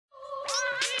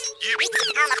Yeah,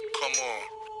 come on.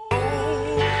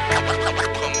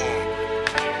 Come on.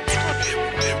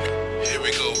 Here we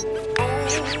go.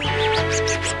 Here we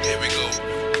go.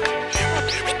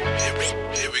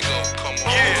 Here we go. Come on.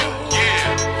 Yeah.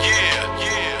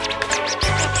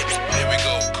 Here we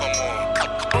go. Come on.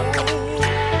 Come on.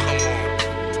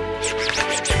 Here we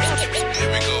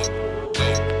go.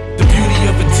 The beauty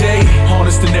of a day,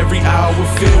 honest in every hour,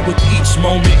 filled with each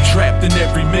moment, trapped in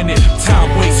every minute. Time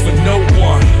waits for no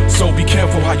one, so be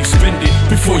careful how you spend it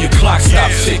before your clock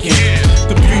stops ticking.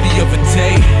 The beauty of a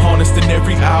day, honest in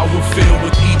every hour, filled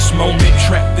with each moment,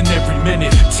 trapped in every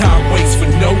minute. Time waits for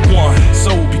no one,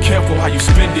 so be careful how you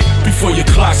spend it before your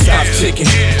clock stops ticking.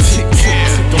 Tick, tick,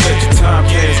 tick. Don't let your time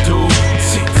pass, dude.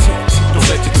 Tick, tick, tick. Don't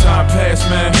let your time pass,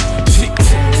 man. Tick,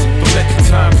 tick, tick. Don't let your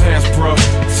time pass, bro.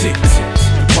 Tick, tick, tick.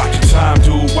 Watch your time,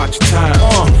 dude, watch your time.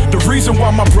 The reason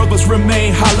why my brothers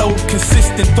remain hollow,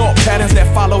 consistent thought patterns that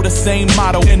follow the same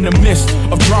motto. In the midst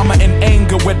of drama and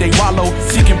anger where they wallow,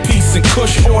 seeking peace and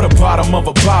kush or the bottom of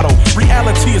a bottle.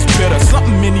 Reality is bitter,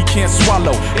 something many can't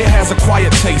swallow. It has a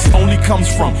quiet taste, only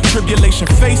comes from tribulation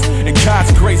faced and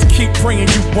God's grace. Keep praying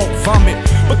you won't vomit,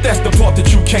 but that's the part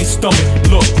that you can't stomach.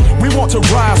 Look, we want to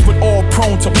rise but all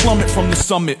prone to plummet from the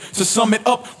summit. To sum it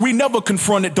up, we never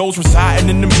confronted those residing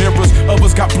in the mirrors.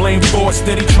 Others got blamed for it,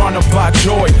 steady trying to buy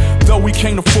joy, though we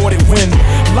can't afford it. When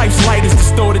life's light is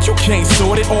distorted, you can't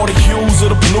sort it. All the hues of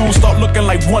the blues start looking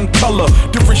like one color.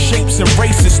 Different shapes and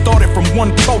races started from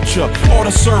one culture, all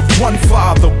to serve one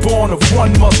father, born of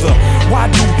one mother. Why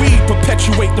do we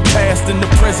perpetuate the past in the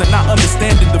present, not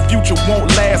understanding the future won't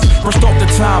last? Burst off the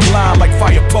timeline like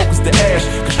fire pokers to ash,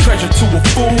 cause treasure to a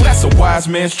fool, that's a wise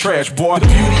man's trash, boy. The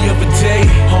beauty of a day,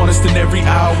 honest in every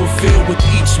hour, filled with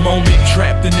each moment,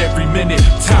 trapped in every minute.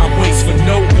 Time waits for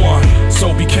no one,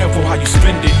 so be careful how you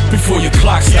spend it before your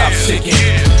clock stops ticking.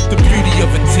 The beauty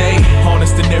of a day,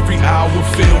 honest in every hour,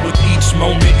 filled with each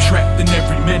moment, trapped in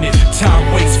every minute.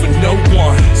 Time waits for no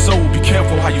one, so be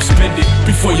careful how you spend it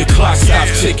before your clock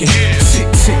stops ticking.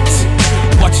 Tick, tick, tick.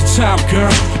 Watch your time,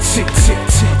 girl. Tick, tick,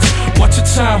 tick. Watch your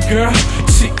time, girl.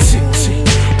 Tick, tick, tick.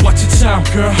 Watch your time,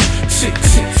 girl. Tick,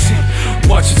 tick, tick.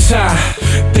 Watch your time.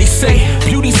 They say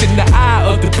beauty's in the eye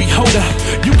of the beholder.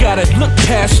 You gotta look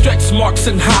past stretch marks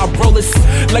and high rollers,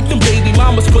 like them baby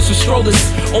mamas pushing strollers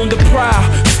on the prowl,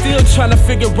 still trying to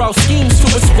figure out schemes to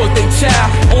exploit their child.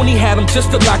 Only had them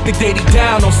just to lock the daddy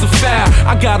down on some foul.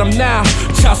 I got them now,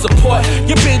 child support.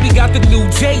 Your baby got the new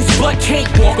J's but can't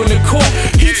walk on the court.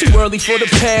 He too early for the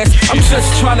past. I'm just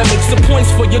trying to make some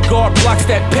points for your guard blocks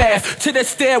that path to that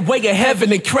stairway of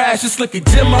heaven and crash. Just looking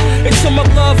dimmer into my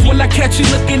love when I catch you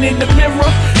looking in the mirror.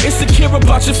 Insecure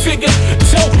about your figure,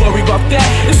 don't worry about that.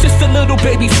 It's just a little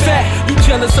baby fat. You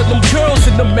jealous of them girls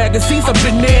in the magazines, I've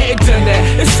been there and done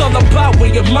that. It's all about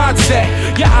where your mind's at.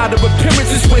 Your outer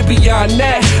appearance is way beyond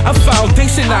that. A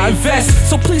foundation I invest,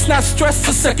 so please not stress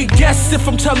or second guess. If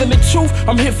I'm telling the truth,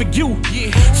 I'm here for you, yeah.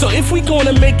 So if we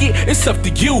gonna make it, it's up to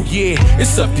you, yeah.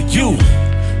 It's up to you.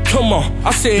 Come on,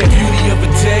 I said the beauty of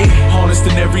a day, honest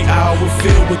in every hour,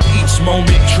 filled with each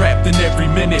moment, trapped in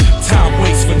every minute. Time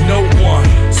waits for no one,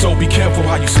 so be careful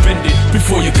how you spend it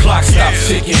before your clock stops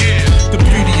ticking. The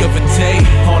beauty of a day,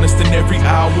 honest in every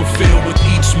hour, filled with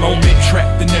each moment,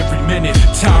 trapped in every minute.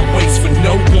 Time waits for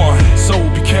no one, so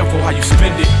be careful how you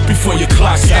spend it before your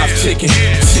clock stops ticking.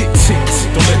 Tick, tick, tick.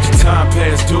 Don't let your time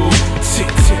pass, dude. Tick,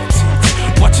 tick,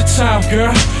 tick. Watch your time,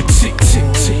 girl. Tick, tick,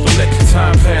 tick. Don't let your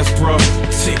time pass, bro.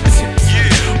 Tick, tick.